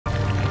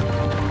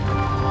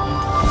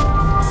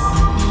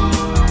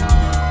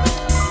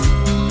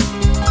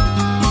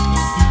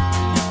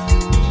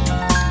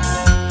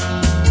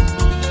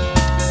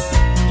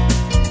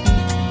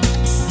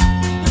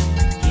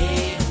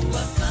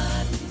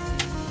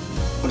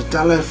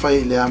tala e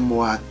whai le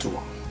amo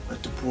atua, e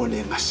tupua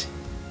le ngasi.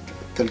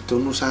 Tali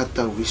tonu sa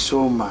tau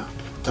visoma,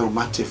 tau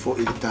mate fo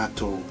ili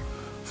tātou,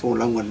 fo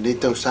launga le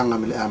tau sanga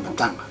me le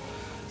amatanga.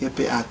 Ia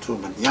pe atua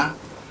mania,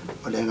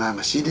 o le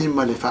nganga sidi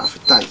ma le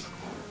whaafitai.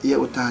 Ia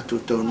o tātou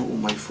tau nuu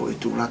mai fo i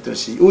tu lata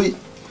si ui,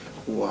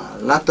 ua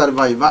lata le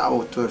vai va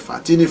o tu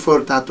whaatini fo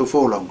le tātou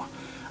fo launga.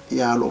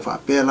 Ia alo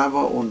whaapea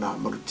lava o na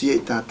marutia i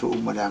tātou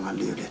umaleanga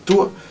leo le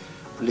tua,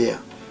 lea.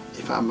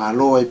 E wha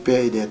maloa e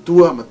pēr i le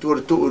tua, ma tua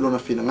le tuu ilona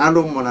whina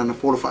ngalo, ma nana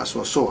folo wha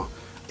soa soa.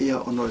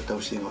 Ia ono le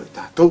tau singo i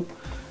tātou.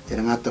 E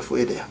na ngata fu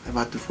edea, e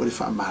watu fu le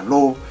wha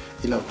maloa,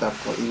 i lau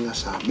tāpua inga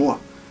Samoa.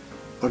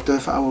 O le tau e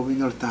wha awa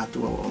wina le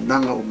tātou o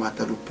nanga o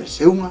Matalupe le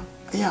Seuga.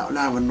 Ia o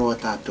lawa noa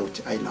tātou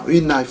te ai lau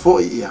ina i fo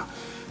i ia.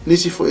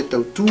 Nisi fo e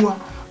tau tua,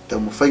 tau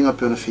mo whainga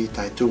peona whi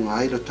tai tunga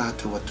ai lo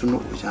tātou atunu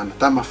o iana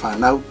tama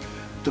whanau,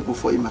 tupu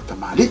fo i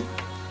matamari.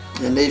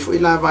 Ia nei fo i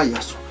lawa i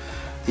aso.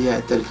 Ia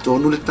e tali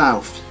tonu le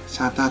tāufi.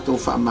 Sa tātou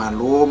wha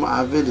malo ma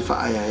ave le wha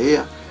aia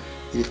ea.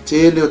 I le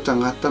tele o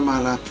tangata ma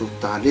lātou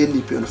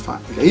tāleni pe ona wha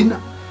ilaina.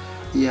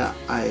 Ia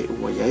ai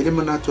ua iai le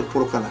manātou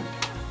poro kalami.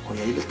 O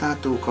iai le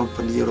tātou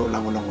company ero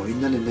lango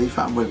ina le nei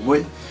wha moe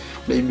moe.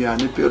 Nei mea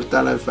ane pe o le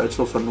tala e wha e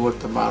sofa nua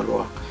ta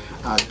māloa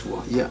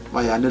atua. Ia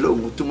mai ane lo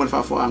ungutu ma le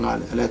wha foanga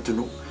le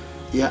atunu.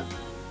 Ia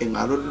e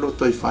ngaro le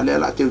loto i whale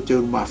ala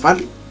teu ma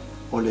whali.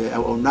 O le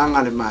au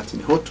nanga le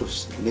Martin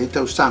Hotos. Le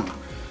tau sanga.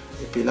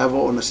 E pe lava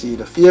ona si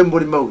la fia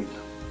mbori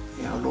mauina.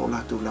 Ia lo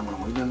la tu la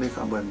mo ina le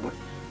fa mo mo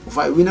o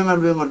fa wina nga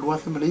luenga lua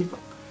fa malifa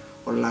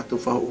o la tu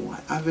fa unga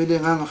a vele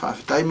nga fa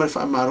fitai mal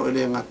fa maro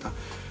ele ngata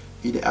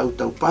i le au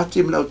tau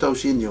pati me au tau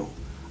sinio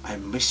ai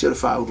mesel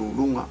fa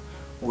urulunga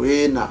o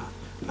ena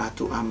la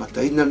tu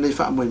amata ina le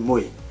fa mo mo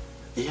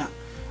ia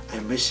ai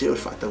mesel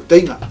fa tau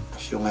tenga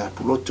si nga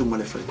Pulotu ma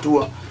le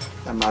fritua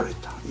la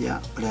marita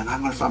ia le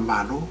nga fa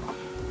maro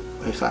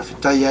ai fa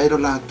fitai ai lo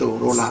la tu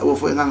lo la o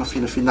fo nga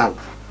fina final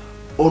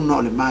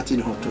ono le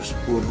Martin Hotos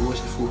o lua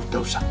se fu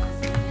tau sanga.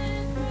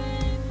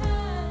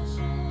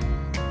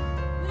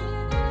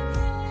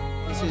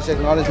 This is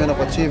acknowledgement of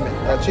achievement.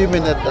 The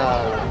achievement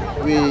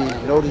that we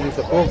noticed with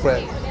the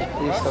program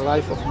is the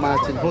life of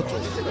Martin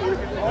Hotos.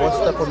 What's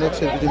the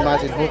connection between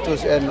Martin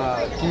Hotos and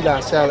De La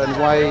Salle and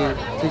why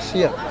this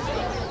year?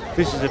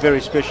 This is a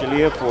very special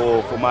year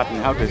for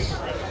Martin Hotos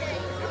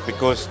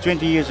because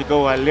 20 years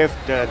ago I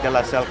left De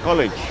La Salle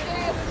College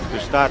to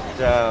start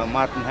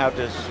Martin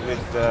Hotos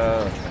with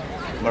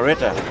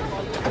Maretta,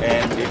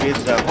 and it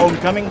is a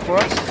homecoming for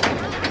us.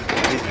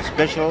 It is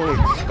special,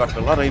 it's got a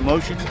lot of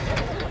emotion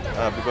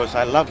because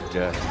I loved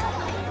school.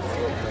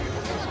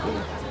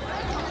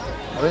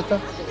 Maretta?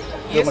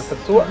 Yes.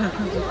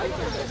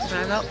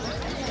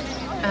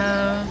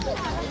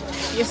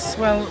 Yes,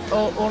 well,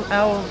 all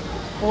our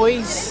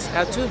boys,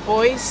 our two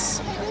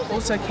boys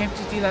also came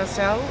to De La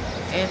Salle,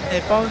 and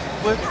they both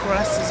worked for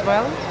us as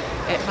well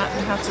at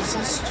Martin Hotos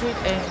Institute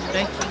and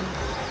making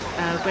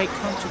a great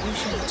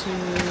contribution to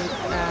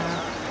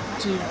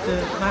the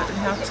Martin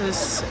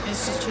Hotos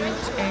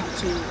Institute and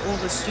to all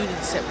the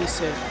students that we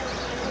serve.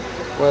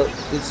 Well,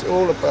 it's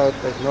all about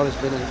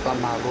acknowledgement and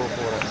whamaro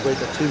for a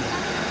great achievement.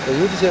 The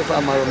UDC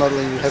whamaro, not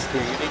only you have to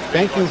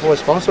thank you for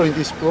sponsoring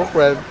this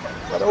program,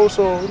 but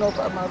also, you know,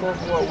 whamaro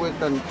for work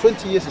done.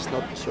 20 years is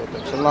not short,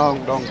 it's a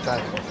long, long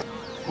time.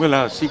 Well,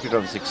 our secret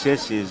of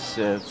success is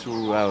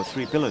through our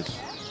three pillars.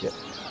 Yeah.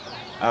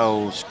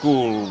 Our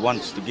school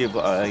wants to give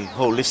a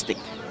holistic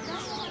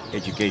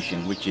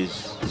education, which is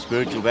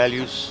spiritual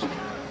values,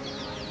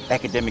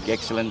 academic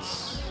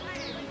excellence,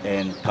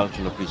 and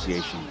cultural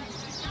appreciation.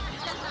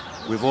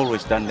 We've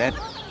always done that.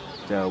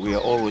 We are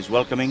always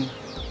welcoming,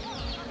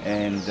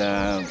 and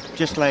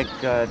just like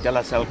De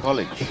La Salle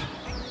College,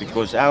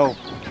 because our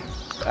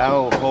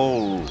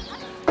whole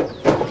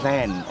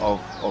plan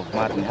of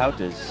Martin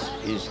Hotos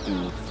is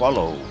to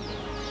follow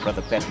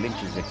Brother Pat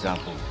Lynch's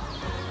example.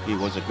 He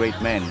was a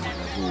great man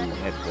who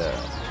had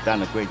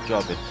done a great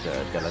job at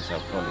De La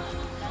Salle College.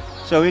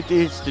 So it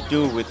is to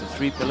do with the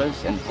three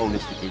pillars and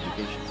holistic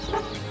education.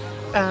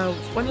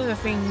 One of the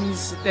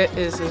things that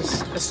is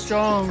a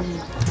strong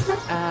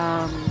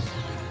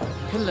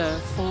pillar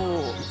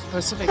for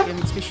Pacific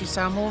and especially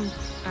Samoan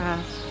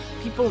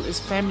people is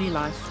family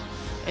life,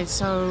 and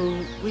so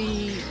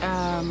we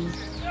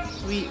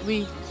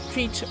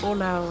treat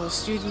all our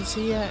students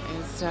here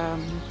as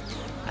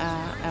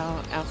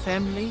our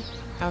family,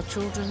 our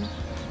children,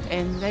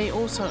 and they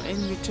also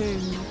in return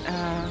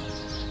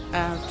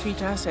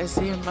treat us as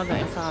their mother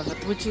and father,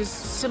 which is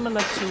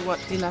similar to what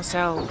De La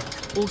Salle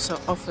also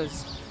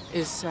offers,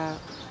 is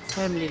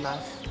family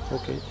life.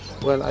 Okay,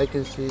 well, I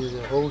can see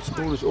the whole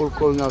school is all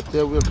going out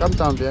there. We'll come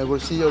down there, we'll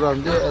see you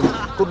around there, and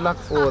good luck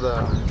for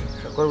the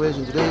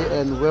collaboration today,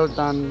 and well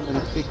done and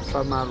big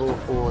whamaro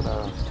for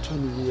the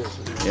 20 years.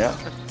 Yeah,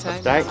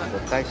 Fatai,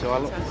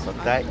 Sooalo,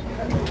 Fatai.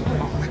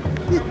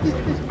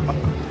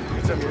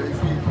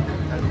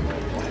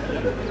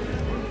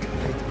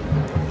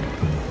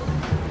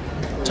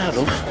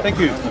 Thank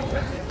you.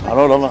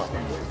 Hello.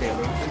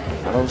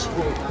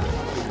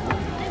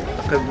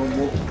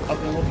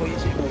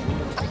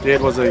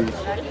 Dad was a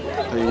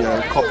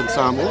cop in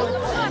Samoa.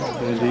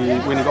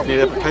 And when he got me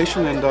the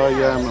application, and I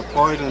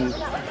applied, and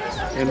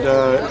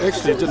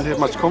actually didn't have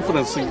much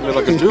confidence thinking that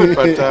I could do it,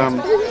 but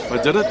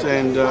I did it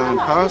and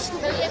passed,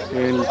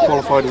 and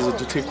qualified as a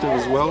detective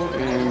as well,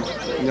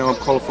 and now I'm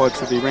qualified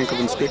to the rank of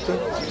inspector.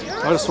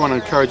 I just want to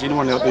encourage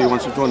anyone out there who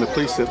wants to join the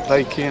police that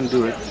they can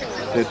do it,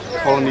 that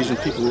Polynesian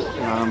people,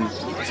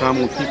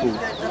 Samoan people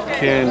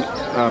can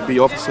be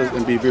officers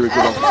and be very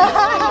good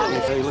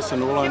officers. Hey,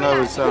 listen, all I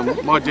know is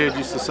my dad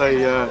used to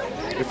say,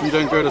 if you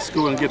don't go to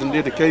school and get an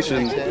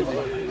education,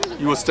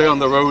 you will stay on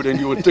the road and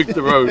you will dig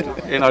the road.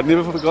 And I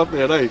never forgot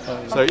that, eh?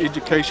 So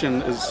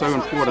education is so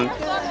important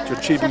to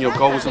achieving your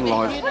goals in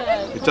life.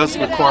 It does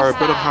require a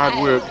bit of hard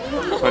work,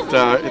 but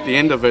at the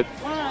end of it,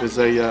 there's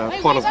a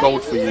pot of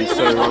gold for you.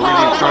 So I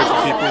really encourage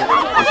the people.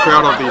 I'm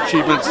proud of the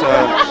achievements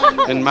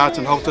in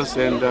Martin Haltis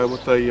and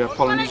with the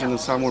Polynesian and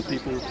Samoan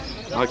people.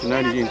 I can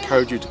only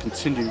encourage you to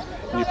continue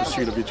in your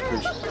pursuit of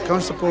education.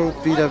 Constable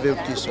Peter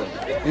Veutiso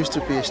used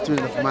to be a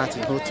student of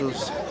Martin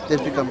Haltis,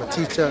 then become a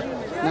teacher.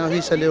 Now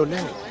he's a leo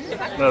leo.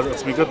 No,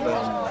 it's been good.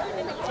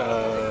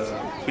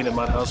 Been in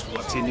my house for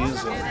about 10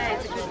 years and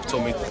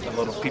taught me a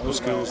lot of people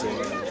skills and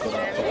got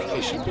a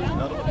qualification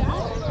out of it.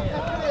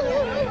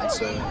 And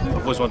so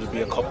I've always wanted to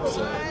be a cop,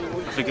 so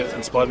I think it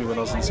inspired me when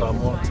I was in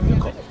Samoa to be a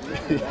cop.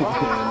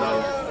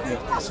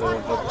 And so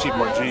I've achieved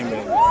my dream,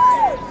 and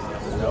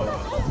now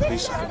at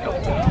least I can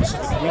help the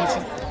Pacific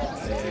community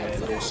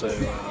and also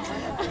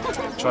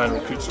try and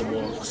recruit some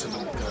more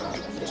Pacific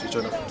to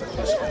join up with the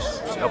police force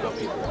to help out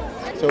people.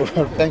 So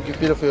thank you,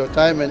 Peter, for your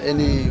time, and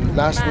any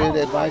last word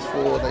advice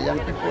for the young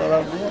people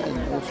around here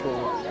and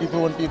also people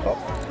who want to be a cop?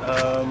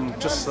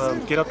 Just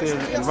get out there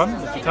and run.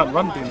 If you can't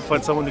run, then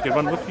find someone who can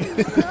run with you.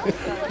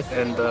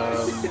 And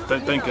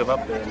don't give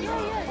up,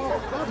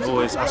 and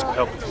always ask for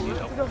help if you need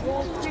help.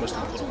 That's most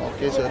important.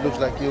 Okay, so it looks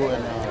like you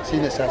and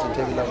Senior Sergeant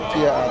Terry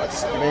Lavatia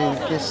are main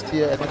guests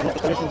here at the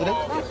conference today?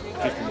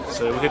 Definitely.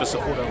 So we're here to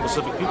support our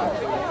Pacific people,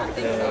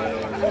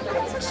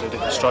 so they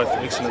can strive for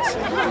excellence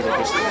and do their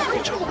best in the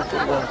future.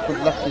 Well, good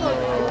luck in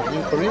your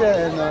new career,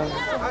 and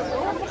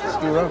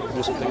see you around.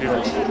 Awesome. Thank you very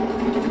much.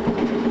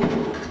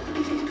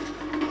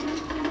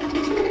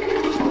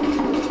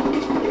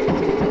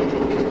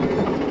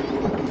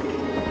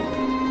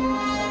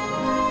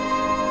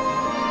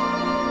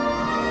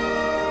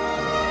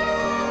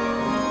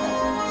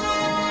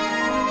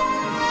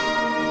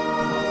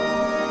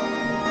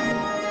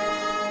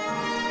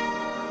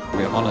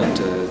 We're honoured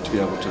to be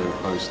able to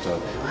host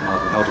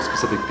Martin Haltis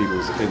Pacific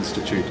People's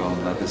Institute on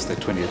this their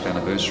 20th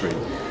anniversary.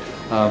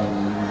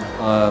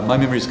 My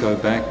memories go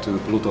back to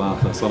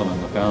Pulotu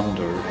Solomon, the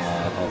founder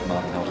of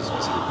Martin Haltis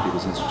Pacific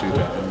People's Institute,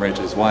 and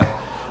Rachel, his wife.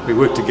 We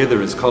worked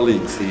together as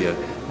colleagues here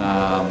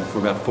for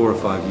about 4 or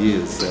 5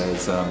 years,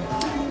 as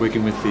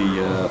working with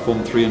the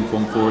Form 3 and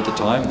Form 4 at the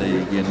time, the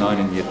Year 9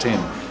 and Year 10,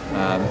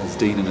 as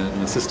Dean and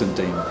an Assistant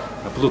Dean.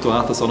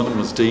 Pulotu Solomon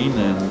was Dean,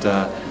 and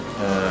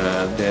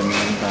then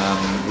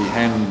he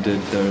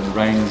handed the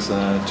reins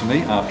to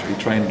me after he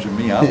trained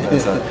me up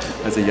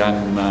as a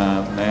young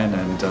man,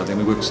 and then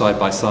we worked side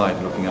by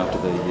side looking after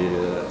the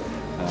year,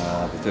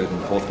 the 3rd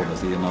and 4th form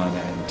as the Year 9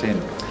 and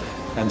 10.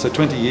 And so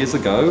 20 years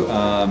ago,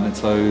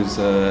 it's those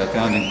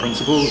founding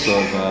principles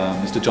of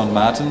Mr. John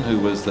Martin, who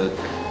was the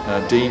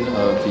Dean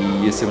of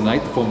the Year 7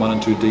 and 8, the Form 1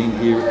 and 2 Dean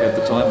here at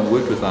the time, and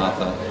worked with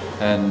Arthur,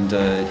 and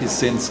his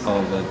sense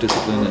of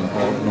discipline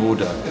and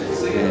order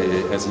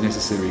as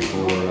necessary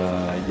for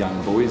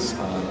young boys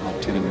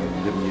of 10 and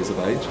 11 years of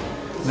age.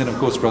 And then of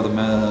course Brother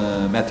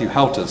Matthew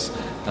Haltis,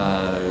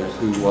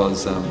 who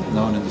was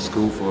known in the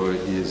school for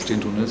his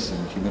gentleness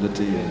and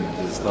humility and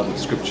his love of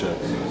Scripture,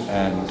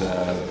 and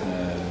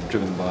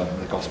driven by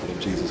the gospel of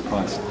Jesus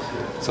Christ.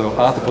 So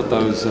Arthur put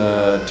those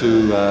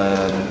two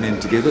men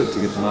together to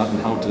get Martin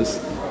Haltis,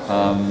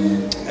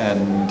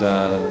 and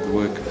the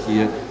work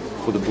here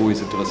for the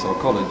boys at De La Salle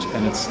College,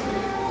 and it's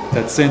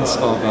that sense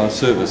of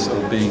service,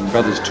 of being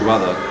brothers to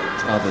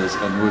others,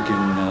 and working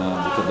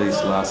with the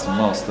least, last and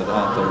lost that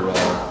Arthur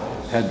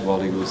had while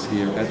he was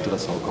here at De La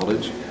Salle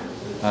College,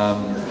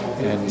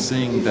 and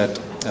seeing that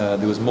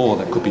there was more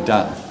that could be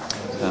done,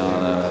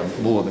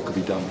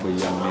 for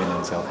young men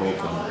in South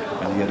Auckland,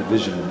 and he had a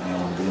vision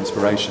and the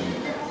inspiration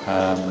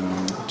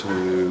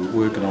to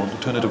work in an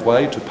alternative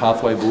way to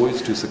pathway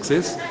boys to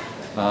success.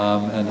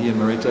 And he and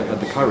Marita had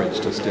the courage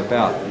to step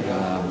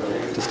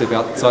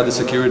outside the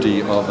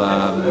security of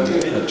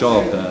a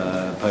job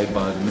paid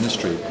by the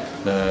ministry,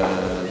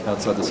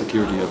 outside the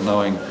security of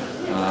knowing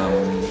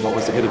what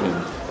was ahead of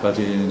him. But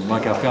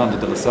like our founder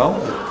De La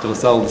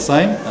Salle the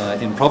same,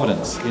 in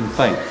providence, in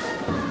faith,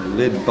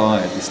 led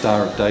by the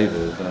Star of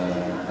David,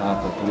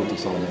 Arthur Pulotu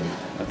Solomon,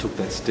 took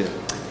that step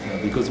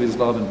because of his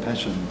love and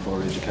passion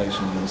for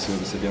education and the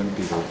service of young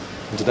people.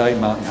 And today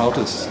Martin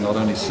Haltis not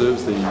only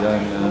serves the young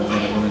men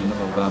and women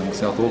of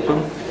South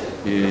Auckland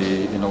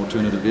in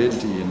alternative ed,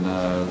 in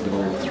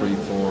level 3,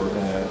 4,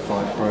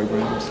 5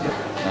 programs,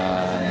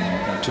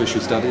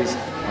 tertiary studies,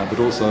 but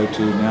also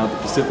to now the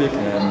Pacific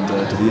and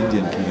to the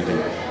Indian community.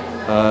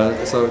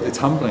 So it's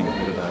humbling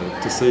here today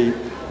to see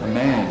a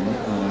man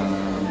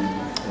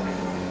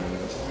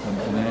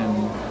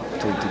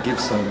to give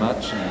so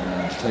much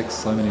and to take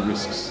so many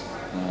risks.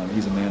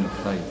 He's a man of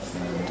faith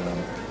and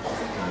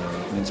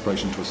an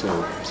inspiration to us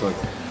all. So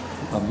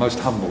I'm most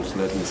humbled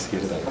that he's here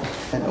today.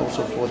 And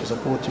also for the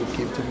support you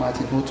give to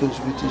Māori Motus,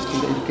 which is to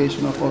the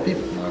education of our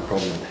people. No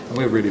problem. And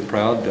we're really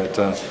proud that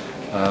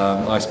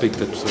I speak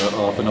that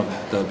often of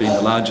being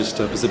the largest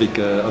Pacific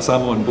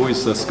Samoan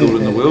boys school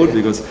in the world,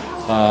 because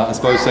I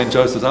suppose St.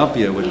 Joseph's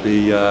Apia would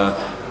be the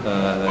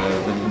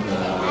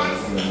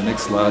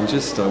next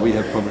largest. We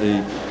have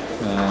probably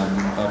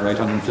over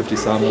 850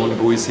 Samoan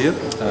boys here,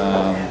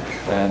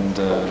 and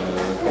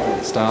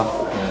staff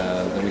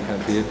that we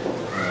have here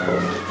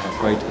have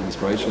great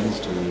inspirations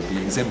to be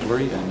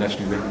exemplary and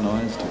nationally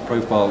recognised, to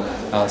profile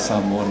our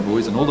Samoan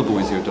boys and all the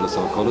boys here at De La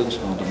Salle College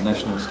onto the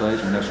national stage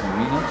and national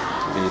arena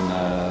in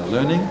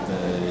learning,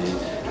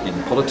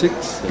 in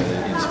politics,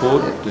 in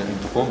sport, in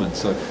performance.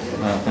 So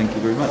thank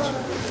you very much.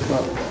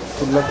 Well,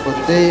 good luck for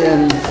today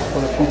and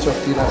for the future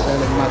of De La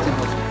Salle and Māori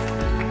Motus.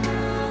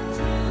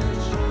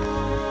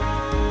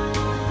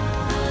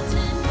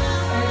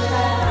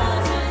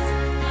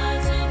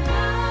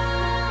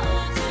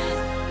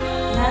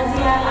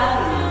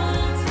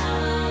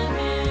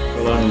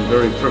 Well, I'm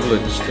very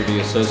privileged to be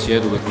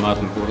associated with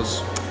Martin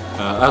Portis.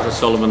 Arthur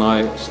Solomon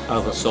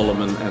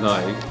and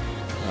I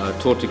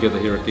taught together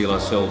here at De La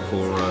Salle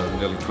for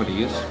nearly 20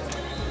 years,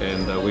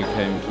 and we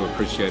came to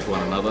appreciate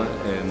one another,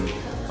 and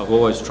I've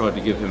always tried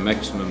to give him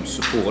maximum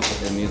support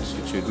and the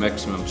Institute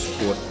maximum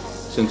support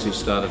since he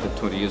started it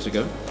 20 years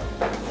ago.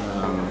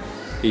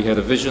 He had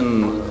a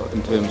vision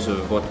in terms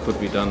of what could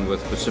be done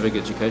with Pacific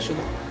education,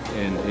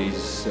 and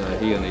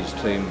he and his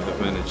team have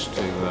managed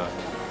to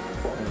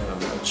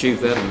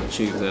achieve that, and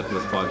achieve that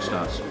with 5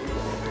 stars.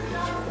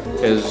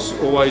 Has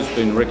always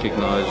been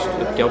recognised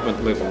at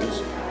government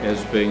levels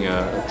as being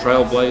a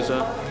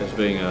trailblazer, as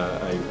being a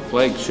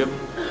flagship,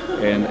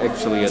 and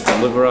actually a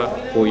deliverer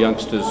for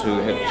youngsters who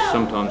had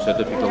sometimes had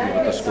difficulty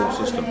with the school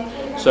system.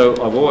 So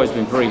I've always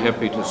been very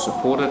happy to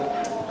support it,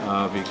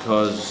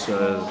 because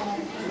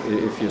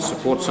if you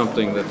support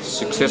something that's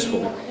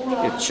successful,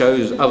 it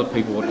shows other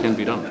people what can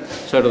be done.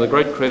 So to the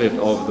great credit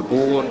of the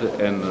board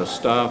and the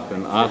staff,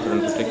 and Arthur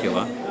in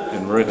particular,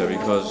 and Marita,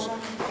 because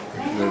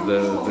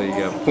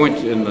the point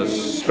in the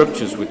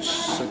scriptures which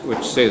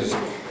says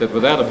that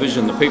without a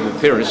vision the people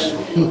perish,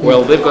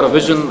 well, they've got a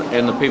vision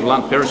and the people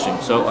aren't perishing,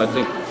 so I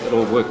think it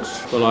all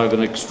works. Well, I have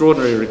an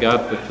extraordinary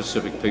regard for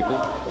Pacific people.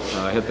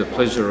 I had the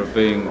pleasure of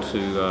being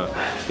to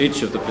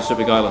each of the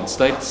Pacific Island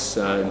states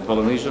in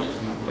Polynesia,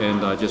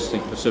 and I just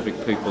think Pacific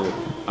people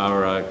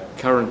are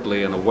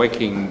currently an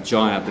awakening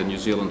giant in New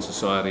Zealand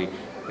society,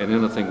 and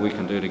anything we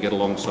can do to get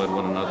alongside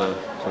one another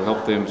to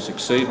help them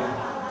succeed,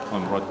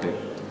 I'm right there.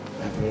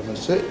 Thank you very much,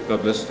 sir.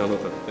 God bless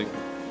Talofa. Thank you.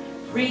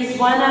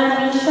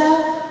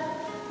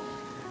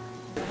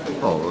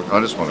 Oh, I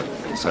just want to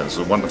say this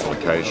is a wonderful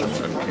occasion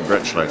and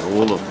congratulate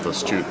all of the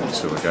students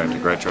who are going to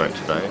graduate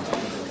today.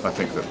 I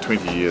think that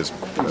 20 years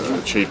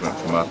achievement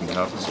for Martin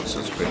Portis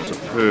has been a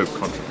superb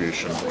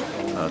contribution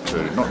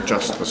to not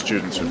just the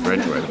students who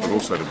graduated, but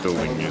also to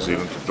building New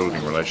Zealand, to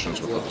building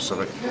relations with the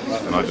Pacific.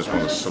 And I just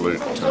want to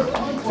salute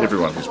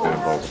everyone who's been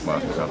involved with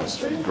Martin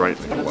Portis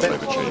greatly for what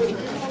they've achieved.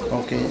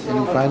 Okay,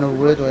 any final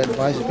word or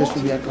advice,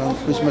 especially around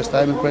Christmas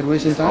time and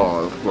graduation time?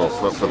 Oh, well,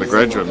 for the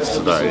graduates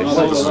today,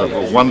 this is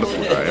a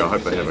wonderful day. I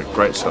hope they have a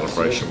great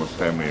celebration with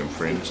family and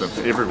friends. And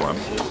for everyone,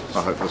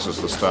 I hope this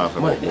is the start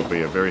of what will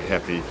be a very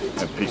happy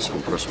and peaceful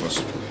Christmas,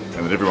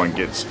 and that everyone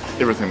gets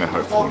everything they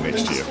hope for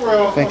next year.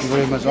 Thank you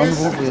very much,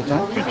 Honourable, for your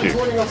time. Thank you.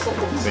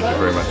 Thank you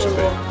very much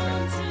indeed.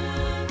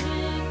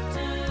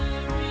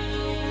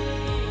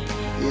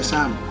 Ia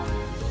Samoa,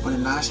 o le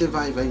nā se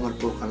vai ngol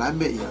po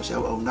kalame ia o se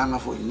au nanga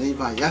fo i nei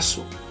vai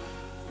aso.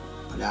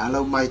 O le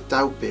alau mai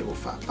tau pe o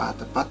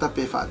pata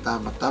pe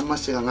matama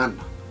se ngana.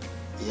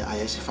 Ia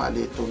ai se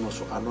le tono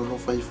so alono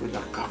fai fu la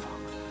kafa.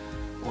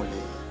 O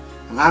le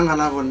nganga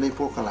lava nei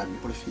po kalame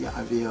o le fia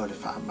ave o le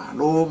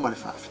malo ma le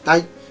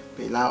fitai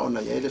pe la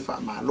ona ia le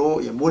malo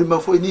ia mori ma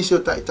fo inisi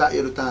o tai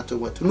o tatou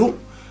watunu.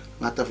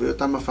 Ngata fo o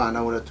tama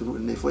whana o le tunu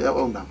nei fo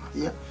au nanga.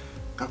 Ia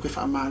ka koe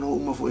whaamalo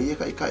uma fo ia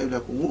ka ika ila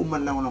ku ngu uma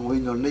lango lango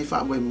ino nei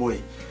wha moe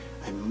moe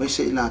ai maise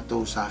i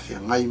lātou sa whia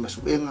ngai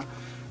masuenga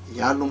i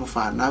alo ma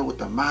whanau o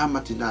ta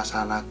mahamati nā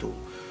sa lātou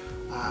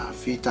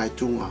whitai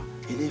tunga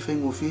i le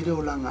whaingo whire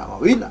o langa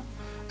o ina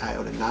ai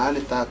o le nā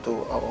le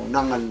tātou au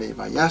nanga nei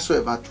vai aso e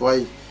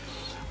vatuai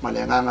ma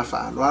le nganga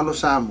whaaloalo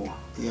Samoa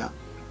ia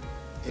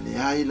e le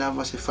ai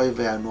lava se whai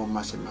vea noa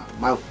ma se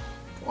mau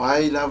o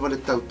ai lava le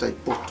tau tai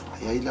poto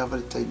ai lava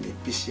le tai me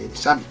pisi e le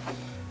sami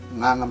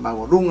nganga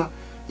mawarunga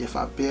ia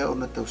whapea o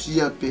na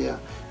tausia pea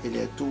e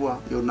le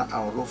atua i o na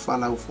aorofa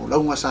lau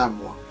fōlaunga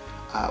Samoa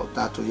a o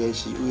tātou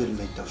iaisi uiri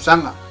nei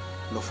tausanga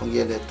no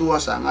whangia le atua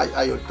sa ngai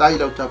ai o tai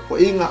lau tapo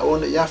inga o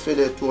na iafe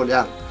le atua le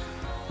ala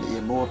ni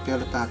e moa pea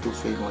le tātou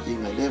whainua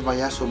inga i le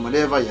vai aso ma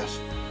le vai aso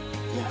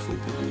ia fui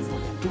pepe i mo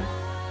le atua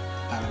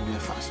para mea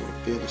whaaso o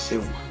pea le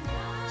seuma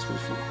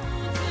Soifua.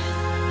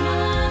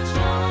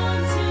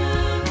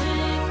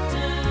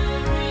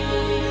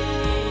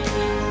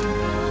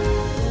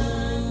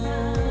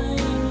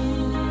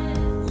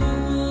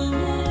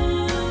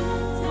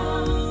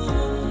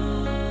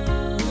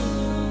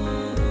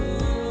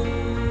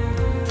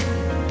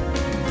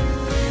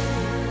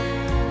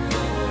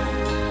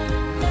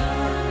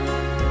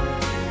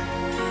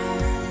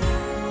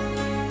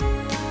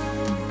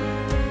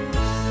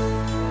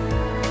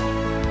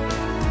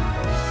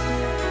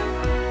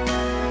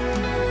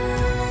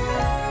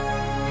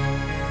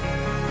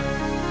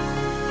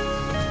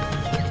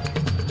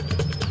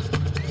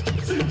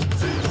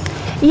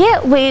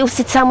 Ia, we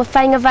usi tamu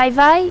whainga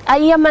vai a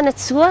ia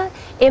manatua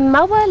e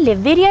maua le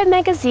video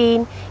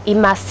magazine I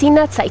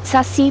masina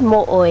taitasi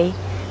mo oi.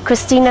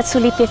 Christina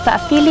Tulipe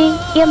Faafili,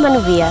 ia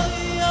manuia.